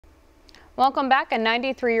Welcome back. A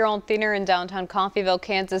 93-year-old theater in downtown Coffeyville,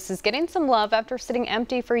 Kansas is getting some love after sitting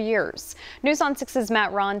empty for years. News on 6's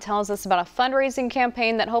Matt Ron tells us about a fundraising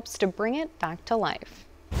campaign that hopes to bring it back to life.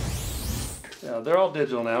 Yeah, they're all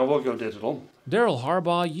digital now. We'll go digital. Daryl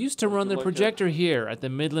Harbaugh used to run the projector here at the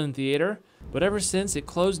Midland Theater, but ever since it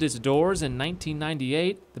closed its doors in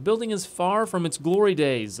 1998, the building is far from its glory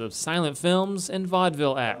days of silent films and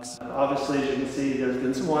vaudeville acts. Obviously, as you can see, there's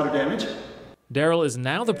been some water damage. Daryl is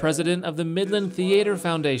now the president of the Midland Theater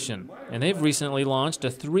Foundation, and they've recently launched a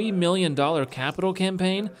 $3 million capital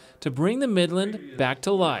campaign to bring the Midland back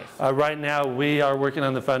to life. Right now, we are working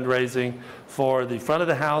on the fundraising for the front of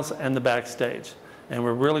the house and the backstage, and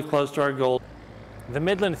we're really close to our goal. The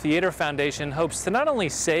Midland Theater Foundation hopes to not only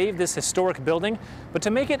save this historic building, but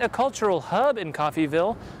to make it a cultural hub in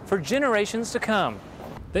Coffeyville for generations to come.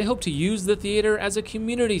 They hope to use the theater as a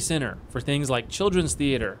community center for things like children's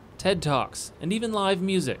theater, TED Talks, and even live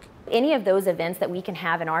music. Any of those events that we can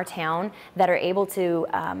have in our town that are able to,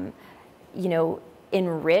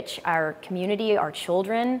 enrich our community, our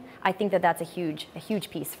children, I think that that's a huge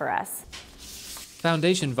piece for us.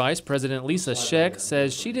 Foundation Vice President Lisa Scheck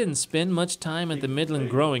says she didn't spend much time at the Midland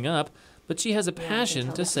growing up, but she has a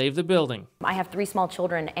passion to save the building. I have 3 small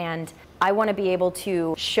children, and I want to be able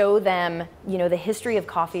to show them, the history of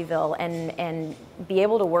Coffeyville and be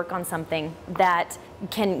able to work on something that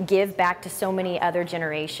can give back to so many other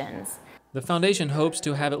generations. The foundation hopes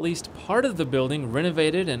to have at least part of the building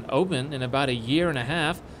renovated and open in about a year and a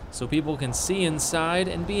half so people can see inside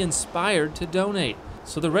and be inspired to donate.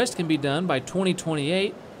 So the rest can be done by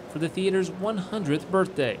 2028 for the theater's 100th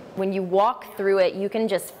birthday. When you walk through it, you can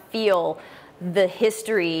just feel the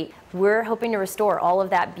history. We're hoping to restore all of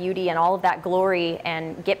that beauty and all of that glory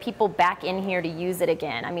and get people back in here to use it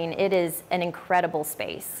again. I mean, it is an incredible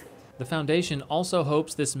space. The foundation also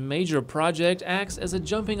hopes this major project acts as a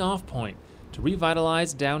jumping-off point to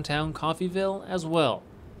revitalize downtown Coffeyville as well.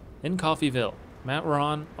 In Coffeyville, Matt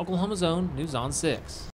Ron, Oklahoma's Own News on 6.